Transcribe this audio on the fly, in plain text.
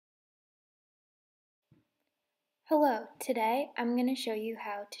Hello, today I'm going to show you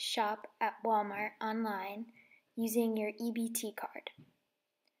how to shop at Walmart online using your EBT card.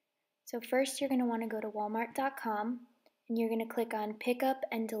 So first you're going to want to go to walmart.com and you're going to click on Pickup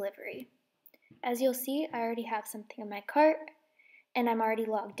and Delivery. As you'll see, I already have something in my cart and I'm already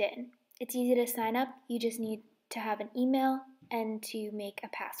logged in. It's easy to sign up, you just need to have an email and to make a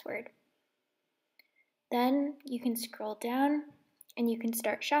password. Then you can scroll down and you can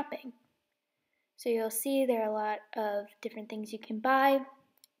start shopping. So you'll see there are a lot of different things you can buy,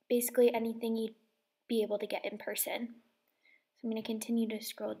 basically anything you'd be able to get in person. So I'm going to continue to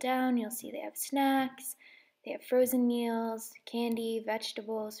scroll down. You'll see they have snacks, they have frozen meals, candy,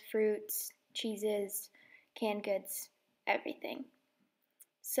 vegetables, fruits, cheeses, canned goods, everything.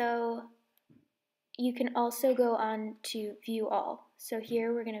 So you can also go on to view all. So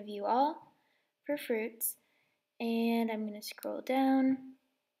here we're going to view all for fruits, and I'm going to scroll down.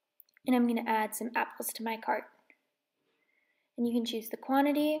 And I'm going to add some apples to my cart. And you can choose the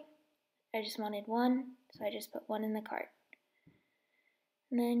quantity. I just wanted one, so I just put one in the cart.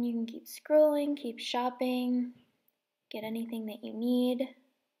 And then you can keep scrolling, keep shopping, get anything that you need.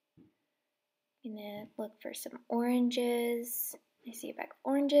 I'm going to look for some oranges. I see a bag of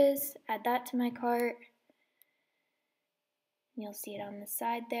oranges, add that to my cart. You'll see it on the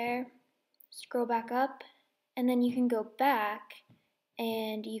side there. Scroll back up, and then you can go back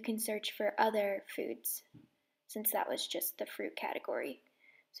and you can search for other foods, since that was just the fruit category.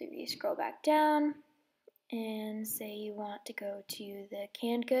 So if you scroll back down and say you want to go to the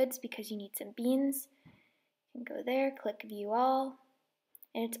canned goods because you need some beans, you can go there, click view all,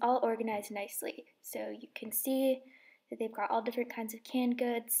 and it's all organized nicely. So you can see that they've got all different kinds of canned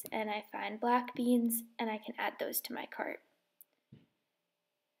goods, and I find black beans and I can add those to my cart.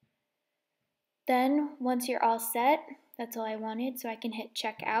 Then once you're all set, that's all I wanted, so I can hit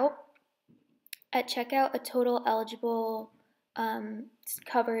checkout. At checkout, a total eligible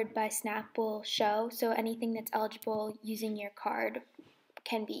covered by SNAP will show, so anything that's eligible using your card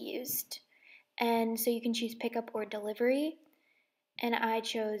can be used. And so you can choose pickup or delivery, and I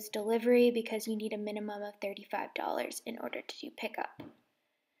chose delivery because you need a minimum of $35 in order to do pickup.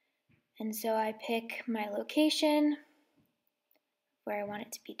 And so I pick my location where I want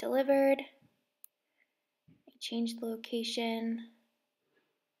it to be delivered. I change the location.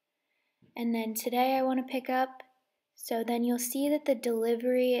 And then today I want to pick up, so then you'll see that the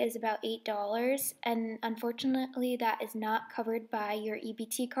delivery is about $8, and unfortunately that is not covered by your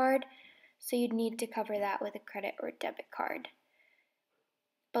EBT card, so you'd need to cover that with a credit or debit card.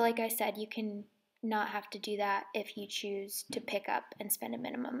 But like I said, you can not have to do that if you choose to pick up and spend a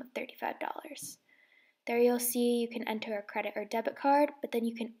minimum of $35. There you'll see you can enter a credit or debit card, but then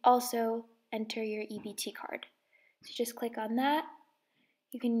you can also enter your EBT card. So just click on that.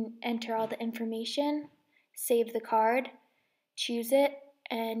 You can enter all the information, save the card, choose it,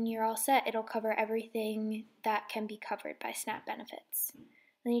 and you're all set. It'll cover everything that can be covered by SNAP benefits.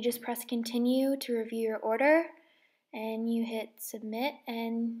 Then you just press continue to review your order, and you hit submit,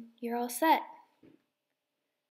 and you're all set.